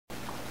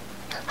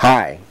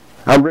Hi,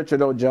 I'm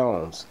Richard O.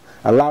 Jones.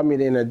 Allow me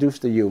to introduce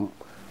to you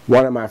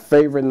one of my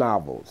favorite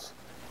novels.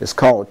 It's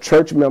called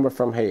Church Member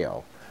from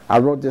Hell. I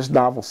wrote this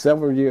novel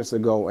several years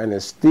ago and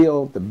it's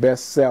still the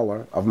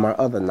bestseller of my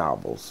other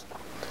novels.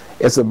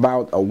 It's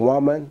about a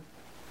woman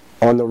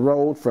on the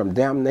road from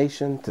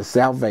damnation to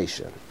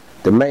salvation.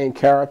 The main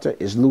character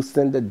is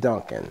Lucinda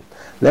Duncan.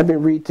 Let me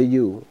read to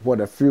you what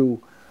a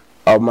few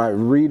of my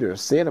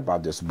readers said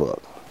about this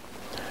book.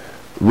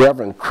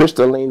 Reverend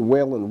Crystalline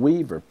Whalen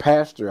Weaver,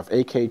 pastor of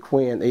A.K.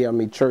 Quinn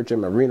AME Church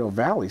in Moreno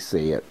Valley,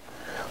 said,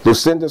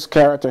 Lucinda's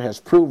character has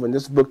proven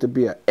this book to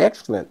be an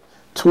excellent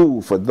tool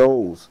for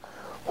those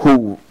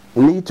who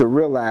need to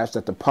realize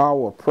that the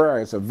power of prayer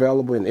is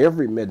available in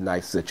every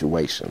midnight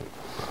situation.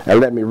 And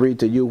let me read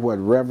to you what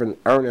Reverend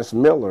Ernest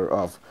Miller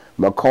of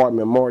McCoy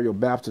Memorial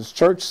Baptist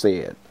Church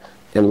said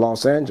in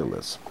Los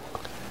Angeles.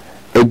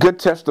 A good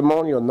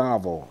testimonial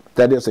novel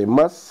that is a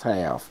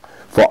must-have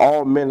for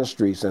all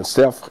ministries and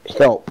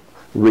self-help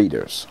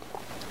readers.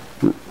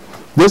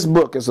 This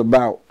book is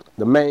about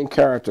the main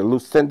character,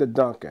 Lucinda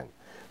Duncan.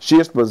 She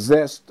is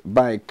possessed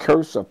by a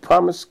curse of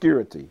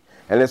promiscuity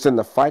and is in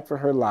the fight for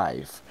her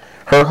life.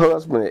 Her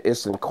husband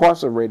is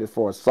incarcerated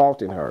for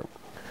assaulting her.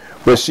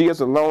 When she is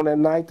alone at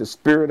night, the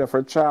spirit of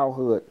her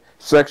childhood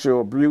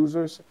sexual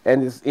abusers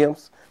and his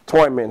imps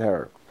torment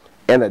her.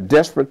 In a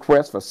desperate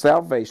quest for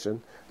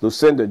salvation,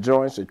 Lucinda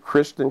joins a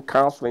Christian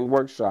counseling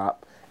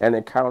workshop and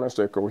encounters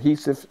a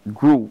cohesive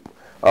group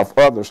of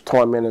others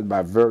tormented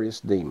by various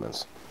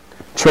demons.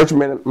 Church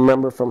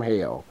Member from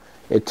Hell.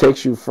 It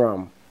takes you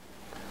from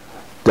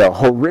the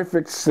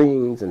horrific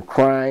scenes and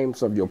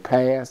crimes of your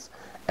past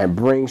and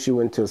brings you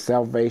into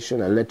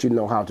salvation and let you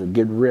know how to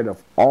get rid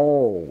of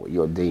all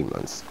your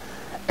demons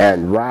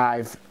and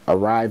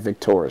arrive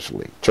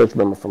victoriously. Church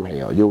Member from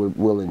Hell. You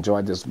will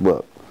enjoy this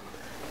book.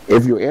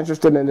 If you're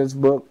interested in this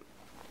book,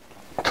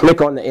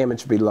 click on the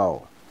image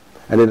below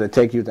and it'll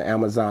take you to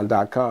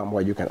Amazon.com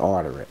where you can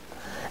order it.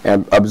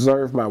 And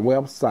observe my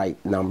website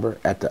number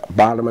at the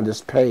bottom of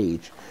this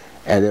page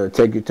and it'll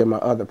take you to my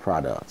other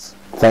products.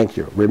 Thank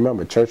you.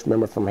 Remember, Church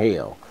Member from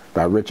Hell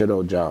by Richard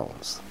O.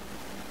 Jones.